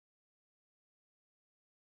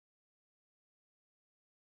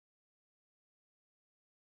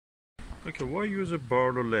Okay, why use a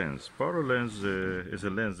Barlow lens? Barlow lens is a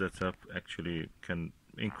lens that actually can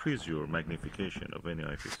increase your magnification of any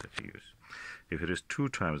eyepiece that you use. If it is 2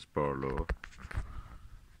 times Barlow,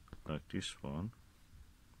 like this one,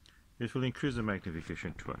 it will increase the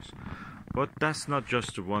magnification twice. But that's not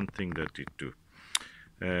just the one thing that it do.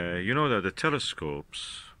 You know that the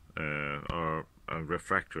telescopes are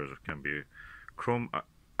refractors can be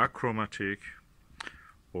achromatic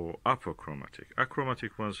or apochromatic.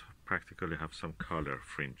 Achromatic ones practically have some color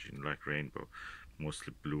fringing, like rainbow,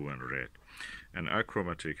 mostly blue and red, and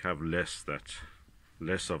achromatic have less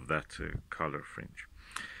of that color fringe.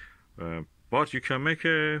 But you can make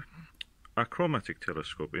a achromatic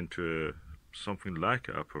telescope into something like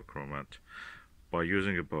an apochromat by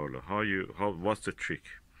using a Barlow. What's the trick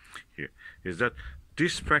here? Is that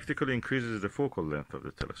this practically increases the focal length of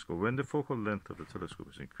the telescope. When the focal length of the telescope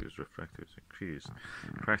is increased, refractor is increased.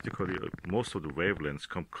 Practically, most of the wavelengths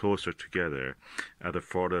come closer together at a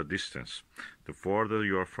farther distance. The farther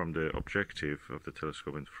you are from the objective of the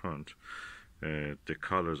telescope in front, the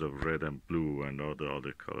colors of red and blue and all the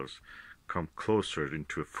other colors come closer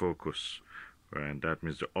into a focus, and that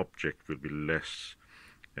means the object will be less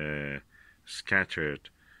scattered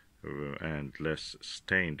and less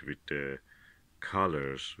stained with the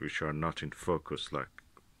colors which are not in focus, like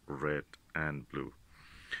red and blue.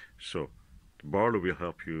 So the Barlow will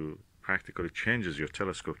help you, practically changes your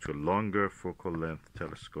telescope to a longer focal length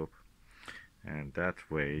telescope, and that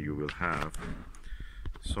way you will have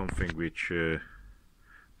something which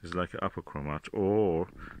is like an apochromat, or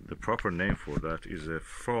the proper name for that is a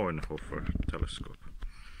Fraunhofer telescope.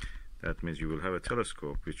 That means you will have a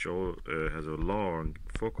telescope which has a long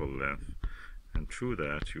focal length, and through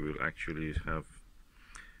that you will actually have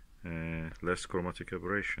less chromatic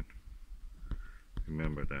aberration.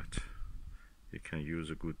 Remember that. You can use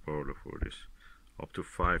a good Barlow for this. Up to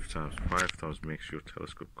 5 times. 5 times makes your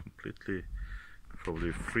telescope completely,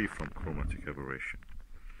 probably free from chromatic aberration.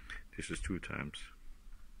 This is 2 times.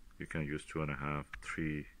 You can use 2.5,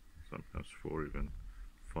 3, sometimes 4, even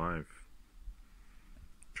 5.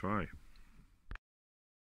 Try.